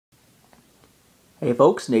Hey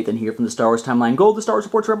folks, Nathan here from the Star Wars Timeline Gold, the Star Wars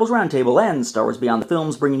Reports Rebels Roundtable, and Star Wars Beyond the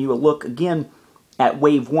Films, bringing you a look again at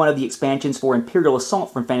Wave 1 of the expansions for Imperial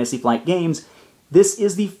Assault from Fantasy Flight Games. This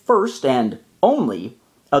is the first and only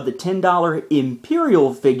of the $10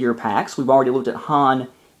 Imperial figure packs. We've already looked at Han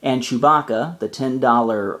and Chewbacca, the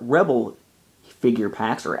 $10 Rebel figure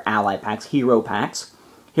packs, or ally packs, hero packs.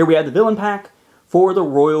 Here we have the villain pack for the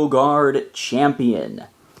Royal Guard Champion.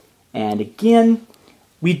 And again,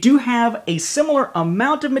 we do have a similar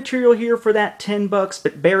amount of material here for that $10,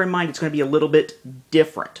 but bear in mind it's going to be a little bit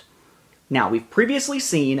different. Now, we've previously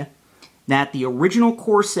seen that the original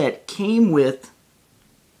core set came with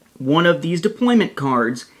one of these deployment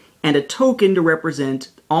cards and a token to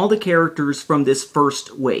represent all the characters from this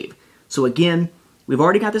first wave. So again, we've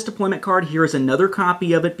already got this deployment card. Here is another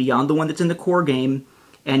copy of it beyond the one that's in the core game,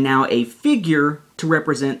 and now a figure to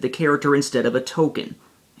represent the character instead of a token.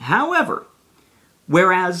 However,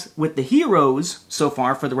 whereas with the heroes, so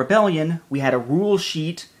far for the Rebellion, we had a rule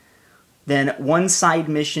sheet, then one side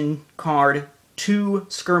mission card, 2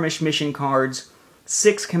 skirmish mission cards,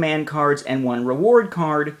 6 command cards, and 1 reward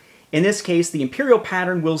card. In this case, the Imperial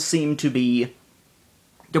pattern will seem to be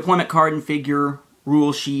deployment card and figure,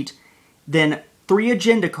 rule sheet, then 3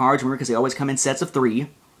 agenda cards, remember because they always come in sets of 3.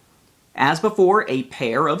 As before, a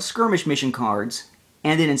pair of skirmish mission cards,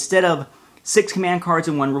 and then instead of 6 command cards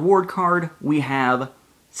and 1 reward card, we have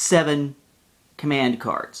 7 command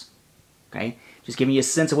cards. Okay? Just giving you a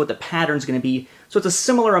sense of what the pattern's going to be. So it's a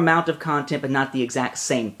similar amount of content, but not the exact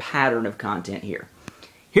same pattern of content here.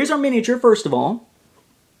 Here's our miniature, first of all.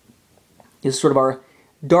 This is sort of our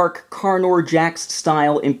dark Carnor Jax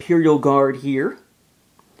style Imperial Guard here.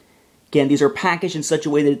 Again, these are packaged in such a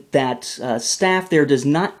way that staff there does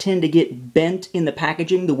not tend to get bent in the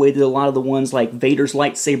packaging the way that a lot of the ones like Vader's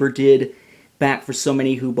lightsaber did back for so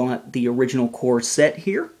many who bought the original core set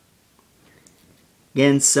here.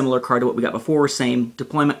 Again, similar card to what we got before, same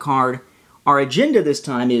deployment card. Our agenda this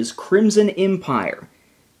time is Crimson Empire.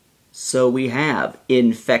 So we have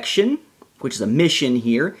Infection, which is a mission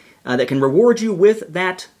here, that can reward you with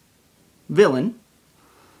that villain.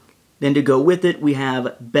 Then to go with it, we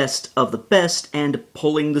have Best of the Best and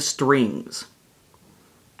Pulling the Strings.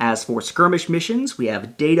 As for skirmish missions, we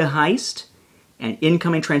have Data Heist and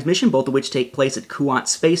Incoming Transmission, both of which take place at Kuat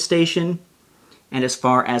Space Station. And as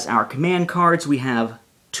far as our command cards, we have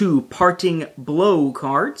 2 Parting Blow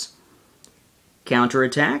cards,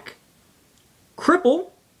 Counterattack, Cripple,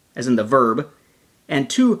 as in the verb, and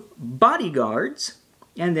 2 Bodyguards,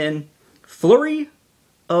 and then Flurry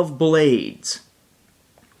of Blades.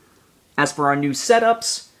 As for our new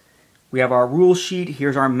setups, we have our rule sheet.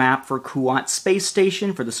 Here's our map for Kuat Space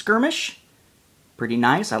Station for the skirmish. Pretty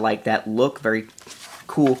nice. I like that look. Very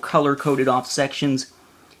cool color-coded off sections.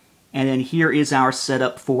 And then here is our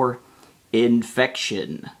setup for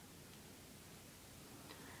Infection.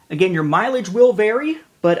 Again, your mileage will vary,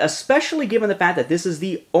 but especially given the fact that this is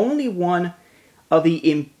the only one of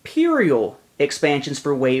the Imperial expansions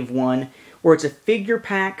for Wave 1, where it's a figure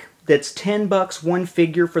pack that's $10, 1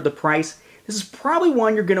 figure for the price. This is probably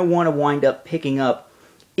one you're going to want to wind up picking up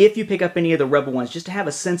if you pick up any of the Rebel ones, just to have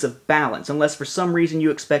a sense of balance, unless for some reason you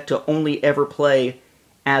expect to only ever play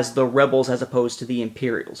as the Rebels as opposed to the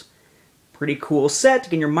Imperials. Pretty cool set.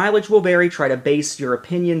 Again, your mileage will vary. Try to base your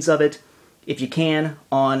opinions of it, if you can,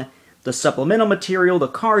 on the supplemental material, the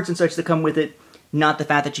cards and such that come with it, not the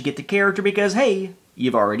fact that you get the character because, hey,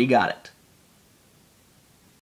 you've already got it.